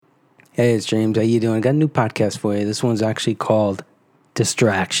Hey, it's James. How you doing? I got a new podcast for you. This one's actually called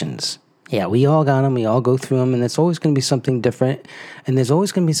Distractions. Yeah, we all got them. We all go through them, and it's always going to be something different. And there's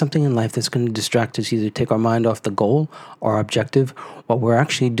always going to be something in life that's going to distract us, either take our mind off the goal or our objective, what we're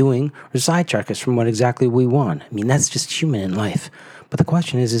actually doing, or sidetrack us from what exactly we want. I mean, that's just human in life. But the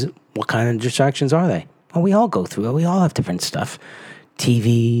question is what kind of distractions are they? Well, we all go through it. We all have different stuff.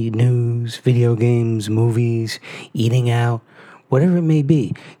 TV, news, video games, movies, eating out, whatever it may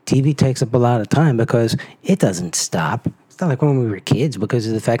be. TV takes up a lot of time because it doesn't stop. It's not like when we were kids because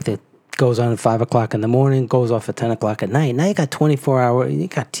of the fact that it goes on at 5 o'clock in the morning, goes off at 10 o'clock at night. Now you got you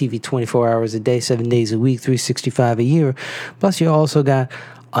got TV 24 hours a day, 7 days a week, 365 a year. Plus you also got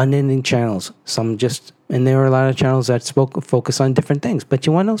unending channels. And there are a lot of channels that focus on different things. But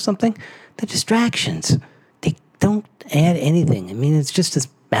you want to know something? The distractions. They don't add anything. I mean, it's just a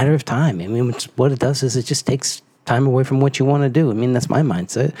matter of time. I mean, what it does is it just takes time away from what you want to do. I mean, that's my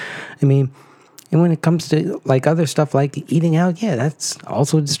mindset. I mean, and when it comes to like other stuff like eating out, yeah, that's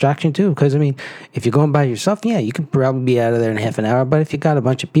also a distraction too. Because I mean, if you're going by yourself, yeah, you can probably be out of there in half an hour. But if you got a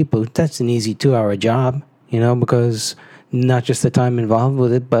bunch of people, that's an easy 2-hour job, because not just the time involved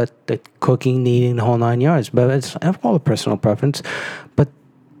with it, but the cooking, the eating, the whole 9 yards. But it's all a personal preference. But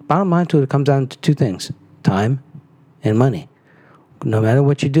bottom line to it comes down to two things: time and money. No matter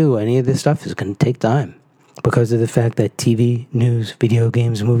what you do, any of this stuff is going to take time. Because of the fact that TV, news, video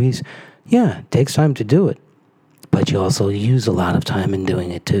games, movies, yeah, it takes time to do it. But you also use a lot of time in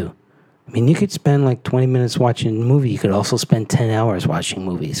doing it too. I mean, you could spend like 20 minutes watching a movie. You could also spend 10 hours watching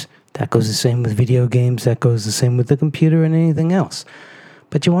movies. That goes the same with video games. That goes the same with the computer and anything else.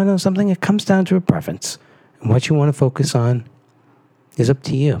 But you want to know something? It comes down to a preference. And what you want to focus on is up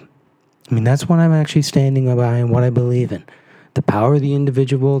to you. I mean, that's what I'm actually standing by and what I believe in. The power of the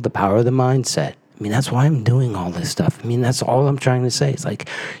individual, the power of the mindset. I mean, that's why I'm doing all this stuff. I mean, that's all I'm trying to say. It's like,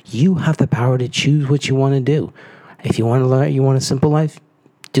 you have the power to choose what you want to do. If you want to learn, you want a simple life,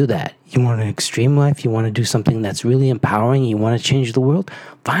 do that. You want an extreme life, you want to do something that's really empowering, you want to change the world,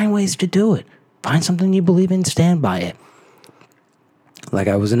 find ways to do it. Find something you believe in, stand by it. Like,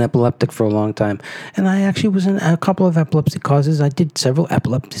 I was an epileptic for a long time, and I actually was in a couple of epilepsy causes. I did several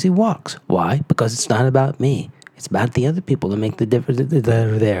epilepsy walks. Why? Because it's not about me. It's about the other people that make the difference that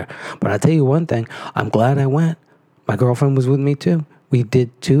are there. But I'll tell you one thing. I'm glad I went. My girlfriend was with me too. We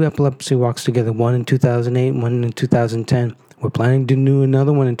did 2 epilepsy walks together, one in 2008, one in 2010. We're planning to do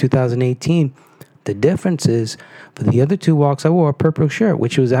another one in 2018. The difference is, for the other 2 walks, I wore a purple shirt,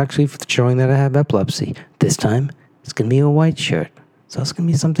 which was actually showing that I have epilepsy. This time, it's going to be a white shirt. So it's going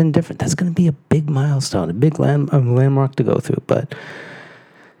to be something different. That's going to be a big milestone, a big landmark to go through. But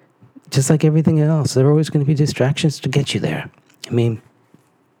just like everything else, there are always going to be distractions to get you there. I mean,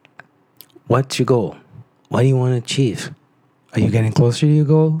 what's your goal? What do you want to achieve? Are you getting closer to your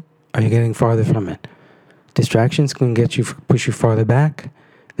goal? Are you getting farther from it? Distractions can push you farther back.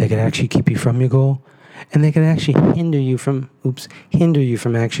 They can actually keep you from your goal. And they can actually hinder you from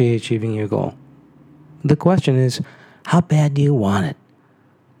actually achieving your goal. The question is, how bad do you want it?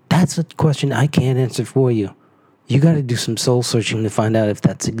 That's a question I can't answer for you. You got to do some soul searching to find out if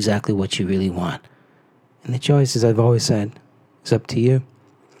that's exactly what you really want. And the choice, as I've always said, is up to you.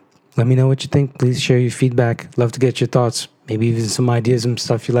 Let me know what you think. Please share your feedback. Love to get your thoughts. Maybe even some ideas and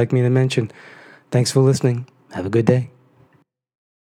stuff you'd like me to mention. Thanks for listening. Have a good day.